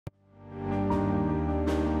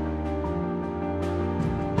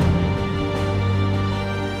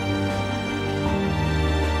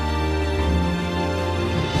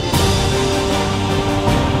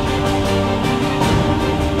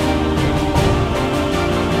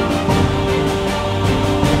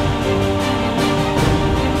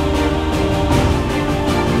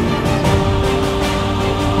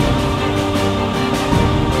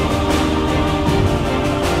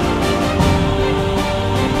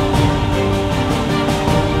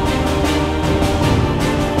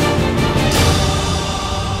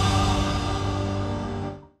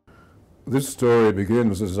This story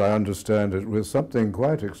begins, as I understand it, with something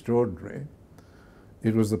quite extraordinary.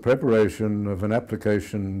 It was the preparation of an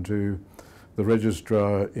application to the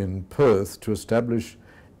registrar in Perth to establish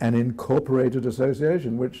an incorporated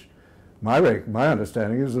association, which my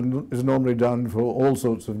understanding is normally done for all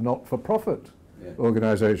sorts of not-for-profit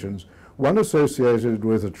organisations. One associated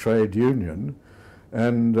with a trade union,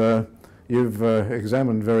 and you've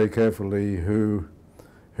examined very carefully who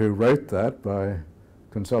wrote that by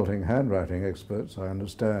consulting handwriting experts, I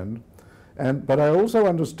understand. But I also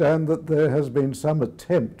understand that there has been some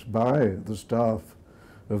attempt by the staff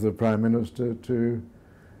of the Prime Minister to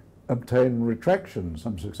obtain retractions,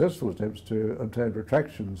 some successful attempts to obtain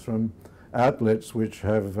retractions from outlets which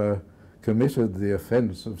have committed the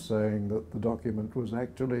offence of saying that the document was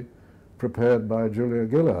actually prepared by Julia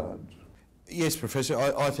Gillard. Yes, Professor,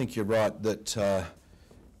 I think you're right that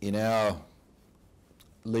in our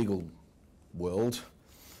legal world,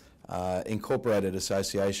 incorporated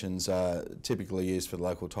associations are typically used for the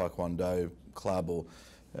local taekwondo club,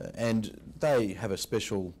 and they have a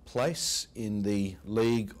special place in the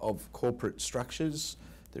league of corporate structures.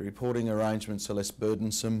 The reporting arrangements are less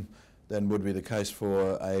burdensome than would be the case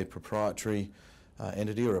for a proprietary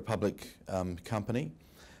entity or a public company,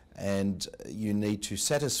 and you need to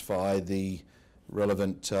satisfy the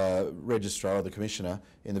relevant registrar or the commissioner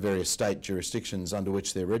in the various state jurisdictions under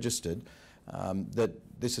which they're registered that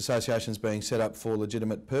this association is being set up for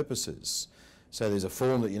legitimate purposes. So there's a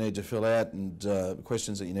form that you need to fill out and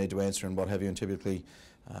questions that you need to answer and what have you, and typically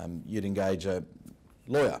you'd engage a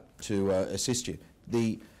lawyer to assist you.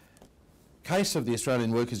 The case of the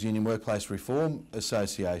Australian Workers' Union Workplace Reform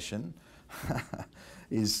Association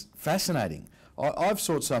is fascinating. I've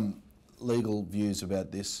sought some legal views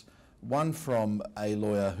about this, one from a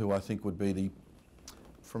lawyer who I think would be,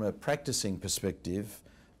 from a practicing perspective,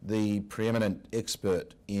 the preeminent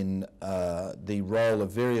expert in the role of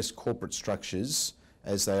various corporate structures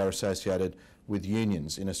as they are associated with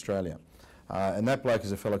unions in Australia. And that bloke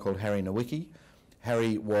is a fellow called Harry Nowicki.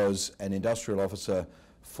 Harry was an industrial officer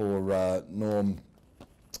for Norm,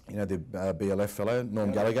 you know, the BLF fellow,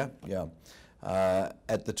 Norm Gallagher,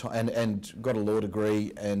 at the time, and got a law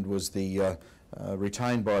degree and was the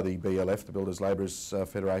retained by the BLF, the Builders Labourers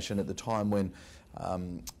Federation, at the time when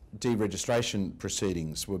deregistration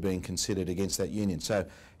proceedings were being considered against that union. So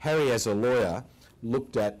Harry, as a lawyer,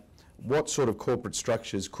 looked at what sort of corporate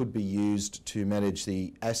structures could be used to manage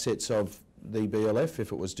the assets of the BLF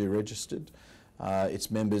if it was deregistered,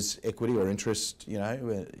 its members' equity or interest, you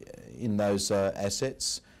know, in those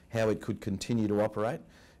assets, how it could continue to operate.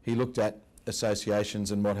 He looked at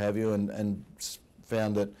associations and what have you, and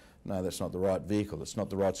found that no, that's not the right vehicle, it's not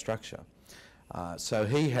the right structure. So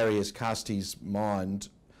Harry, has cast his mind,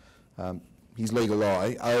 his legal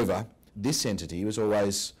eye over this entity. He was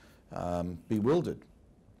always bewildered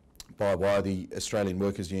by why the Australian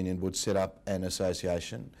Workers' Union would set up an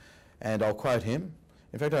association. And I'll quote him.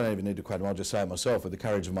 In fact, I don't even need to quote him, I'll just say it myself with the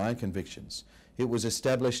courage of my own convictions. It was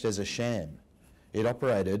established as a sham. It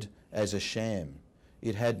operated as a sham.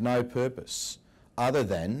 It had no purpose other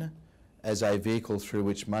than as a vehicle through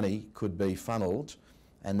which money could be funneled,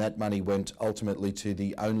 and that money went ultimately to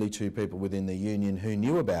the only two people within the union who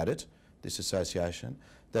knew about it, this association.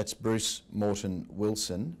 That's Bruce Morton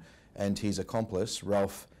Wilson and his accomplice,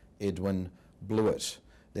 Ralph Edwin Blewett.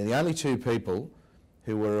 They're the only two people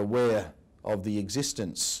who were aware of the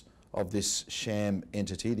existence of this sham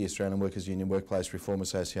entity, the Australian Workers' Union Workplace Reform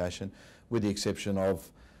Association, with the exception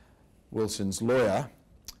of Wilson's lawyer,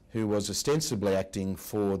 who was ostensibly acting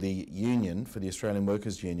for the union, for the Australian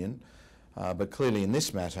Workers' Union, but clearly in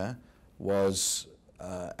this matter was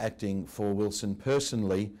acting for Wilson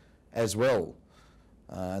personally as well.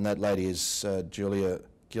 And that lady is Julia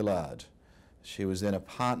Gillard. She was then a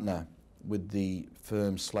partner with the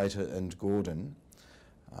firm Slater and Gordon,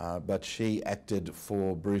 but she acted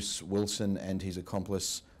for Bruce Wilson and his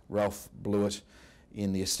accomplice Ralph Blewett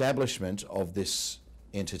in the establishment of this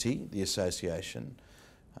entity, the association.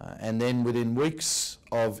 And then within weeks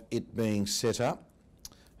of it being set up,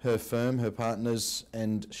 her firm, her partners,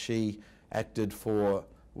 and she acted for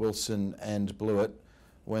Wilson and Blewett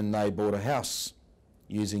when they bought a house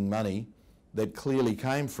using money that clearly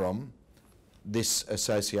came from this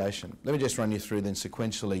association. Let me just run you through then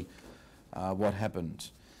sequentially what happened.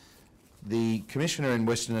 The Commissioner in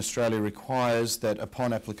Western Australia requires that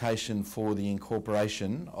upon application for the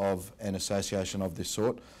incorporation of an association of this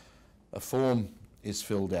sort, a form is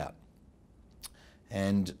filled out.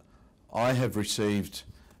 And I have received,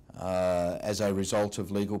 as a result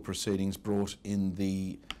of legal proceedings brought in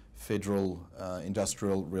the Federal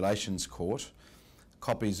Industrial Relations Court,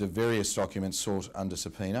 copies of various documents sought under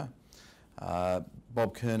subpoena,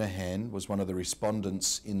 Bob Kernahan was one of the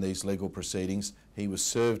respondents in these legal proceedings. He was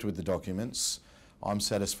served with the documents. I'm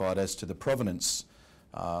satisfied as to the provenance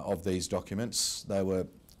of these documents. They were,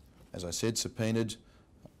 as I said, subpoenaed.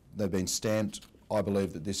 They've been stamped. I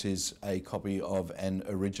believe that this is a copy of an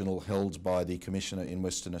original held by the Commissioner in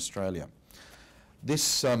Western Australia.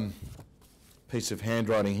 This piece of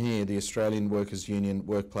handwriting here, the Australian Workers' Union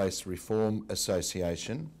Workplace Reform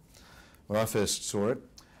Association, when I first saw it,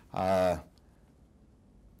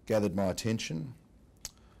 gathered my attention.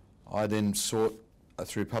 I then sought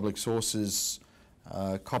through public sources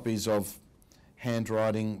copies of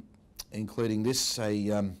handwriting, including this,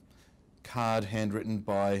 a card handwritten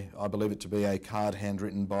by, I believe it to be a card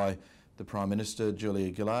handwritten by the Prime Minister,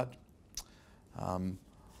 Julia Gillard.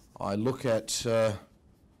 I look at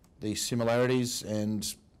the similarities,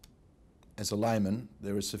 and as a layman,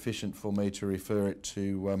 there is sufficient for me to refer it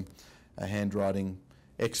to a handwriting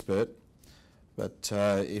expert. But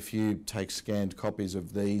if you take scanned copies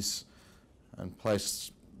of these and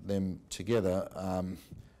place them together, you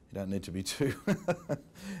don't need to be too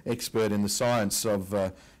expert in the science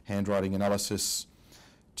of handwriting analysis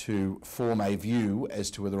to form a view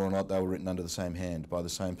as to whether or not they were written under the same hand by the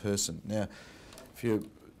same person. Now, if you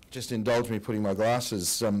just indulge me putting my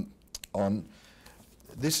glasses on,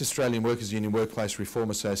 this Australian Workers' Union Workplace Reform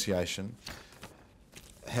Association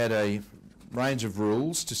had a range of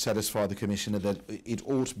rules to satisfy the Commissioner that it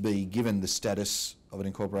ought to be given the status of an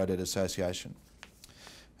incorporated association.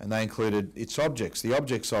 And they included its objects. The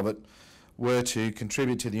objects of it were to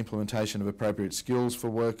contribute to the implementation of appropriate skills for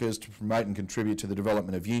workers, to promote and contribute to the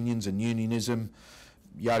development of unions and unionism,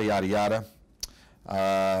 yada, yada, yada,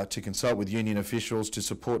 to consult with union officials, to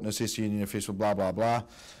support and assist union officials, blah, blah, blah.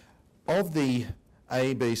 Of the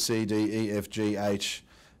A, B, C, D, E, F, G, H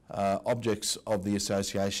objects of the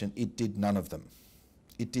association, it did none of them.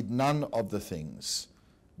 It did none of the things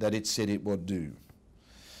that it said it would do.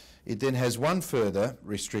 It then has one further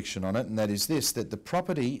restriction on it, and that is this, that the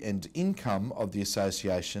property and income of the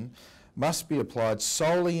association must be applied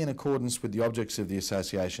solely in accordance with the objects of the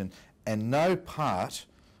association, and no part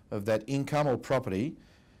of that income or property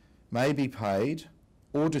may be paid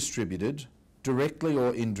or distributed directly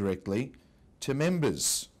or indirectly to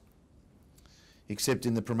members, except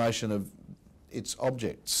in the promotion of its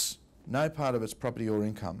objects. No part of its property or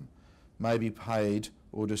income may be paid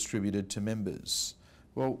or distributed to members.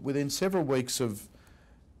 Well, within several weeks of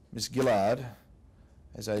Ms. Gillard,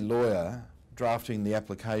 as a lawyer, drafting the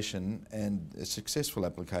application, and a successful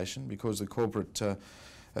application, because the Corporate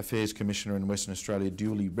Affairs Commissioner in Western Australia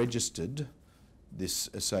duly registered this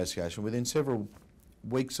association, within several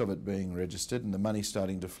weeks of it being registered and the money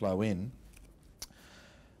starting to flow in,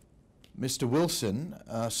 Mr. Wilson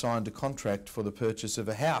signed a contract for the purchase of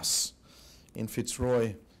a house in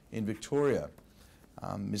Fitzroy in Victoria.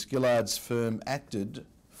 Ms. Gillard's firm acted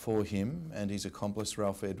for him and his accomplice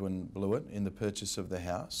Ralph Edwin Blewett in the purchase of the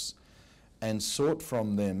house, and sought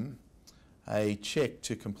from them a cheque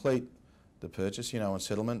to complete the purchase. You know, on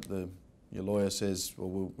settlement, your lawyer says,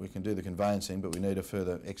 well, we can do the conveyancing, but we need a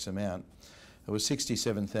further X amount. It was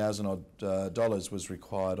 $67,000 odd was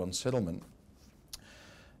required on settlement.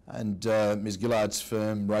 And Ms. Gillard's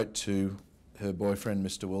firm wrote to her boyfriend,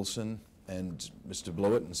 Mr. Wilson, and Mr.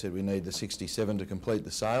 Blewett, and said, we need the 67 to complete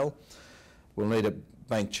the sale. We'll need a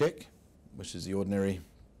bank cheque, which is the ordinary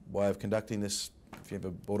way of conducting this. If you ever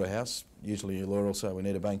bought a house, usually your lawyer will say, we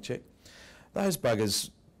need a bank cheque. Those buggers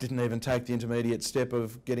didn't even take the intermediate step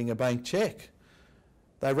of getting a bank cheque.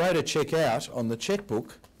 They wrote a cheque out on the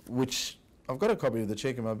chequebook, which I've got a copy of the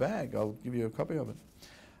cheque in my bag. I'll give you a copy of it.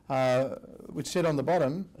 Which said on the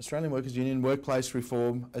bottom, Australian Workers' Union Workplace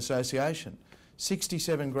Reform Association.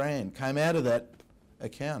 67 grand came out of that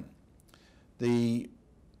account. The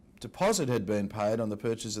deposit had been paid on the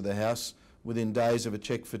purchase of the house within days of a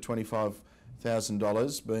cheque for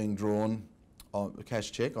 $25,000 being drawn, on a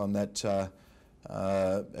cash cheque on that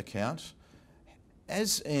account.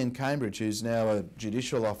 As Ian Cambridge, who's now a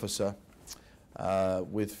judicial officer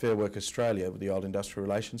with Fair Work Australia, with the old Industrial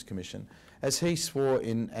Relations Commission, as he swore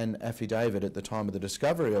in an affidavit at the time of the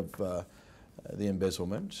discovery of the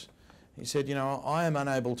embezzlement, he said, you know, I am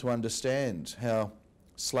unable to understand how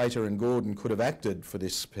Slater and Gordon could have acted for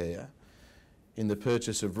this pair in the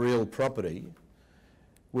purchase of real property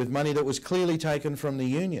with money that was clearly taken from the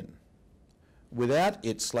union, without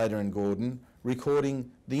it, Slater and Gordon,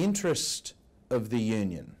 recording the interest of the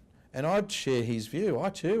union. And I'd share his view. I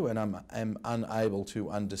too am unable to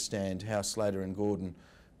understand how Slater and Gordon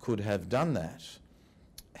could have done that.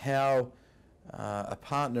 How a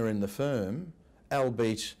partner in the firm,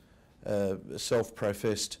 albeit a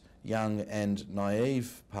self-professed young and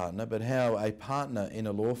naive partner, but how a partner in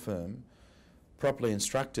a law firm, properly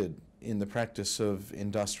instructed in the practice of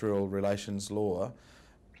industrial relations law,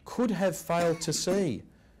 could have failed to see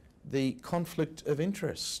the conflict of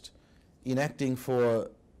interest in acting for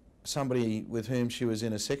somebody with whom she was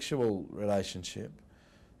in a sexual relationship,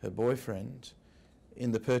 her boyfriend,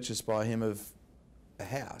 in the purchase by him of a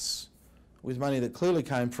house with money that clearly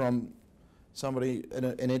came from somebody,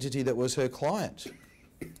 an entity that was her client,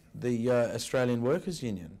 the Australian Workers'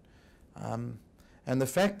 Union. And the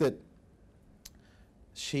fact that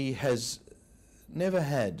she has never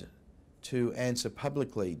had to answer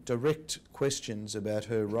publicly direct questions about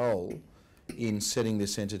her role in setting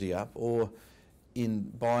this entity up or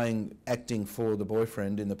in acting for the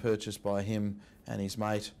boyfriend in the purchase by him and his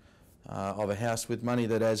mate of a house with money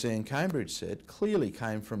that, as Ian Cambridge said, clearly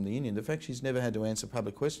came from the union. The fact she's never had to answer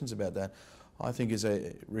public questions about that, I think, is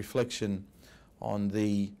a reflection on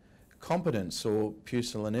the competence or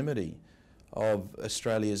pusillanimity of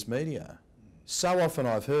Australia's media. So often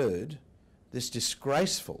I've heard this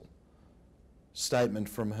disgraceful statement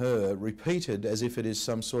from her repeated as if it is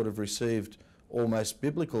some sort of received almost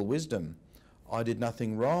biblical wisdom. I did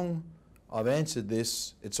nothing wrong, I've answered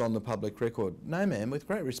this, it's on the public record. No, ma'am, with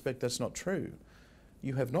great respect, that's not true.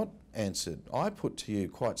 You have not answered. I put to you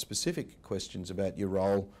quite specific questions about your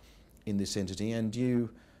role in this entity and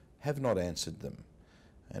you have not answered them.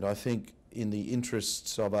 And I think in the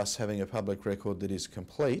interests of us having a public record that is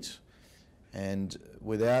complete and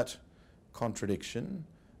without contradiction,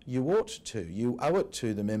 you owe it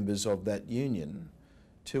to the members of that union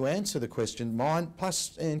to answer the question, mine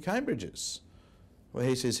plus Ian Cambridge's, where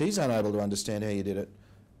he says he's unable to understand how you did it.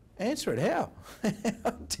 Answer it, how?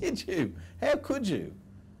 How did you? How could you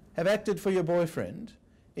have acted for your boyfriend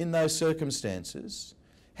in those circumstances?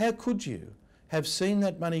 How could you have seen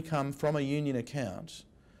that money come from a union account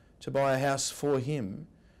to buy a house for him?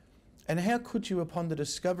 And how could you, upon the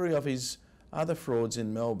discovery of his other frauds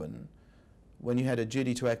in Melbourne, when you had a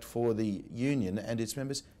duty to act for the union and its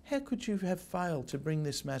members, how could you have failed to bring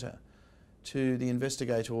this matter to the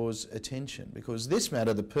investigators' attention? Because this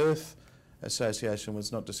matter, the Perth Association,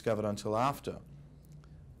 was not discovered until after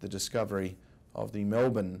the discovery of the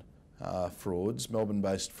Melbourne frauds,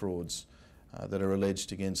 Melbourne-based frauds that are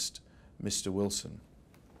alleged against Mr. Wilson.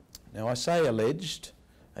 Now, I say alleged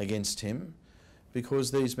against him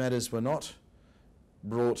because these matters were not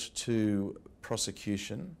brought to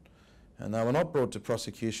prosecution, and they were not brought to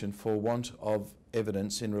prosecution for want of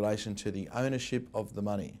evidence in relation to the ownership of the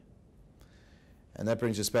money. And that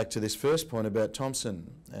brings us back to this first point about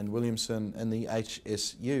Thompson and Williamson and the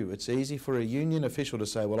HSU. It's easy for a union official to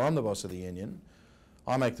say, well, I'm the boss of the union,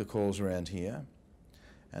 I make the calls around here,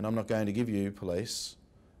 and I'm not going to give you, police,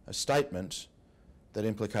 a statement that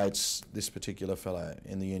implicates this particular fellow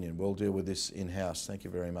in the union. We'll deal with this in-house, thank you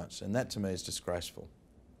very much. And that to me is disgraceful.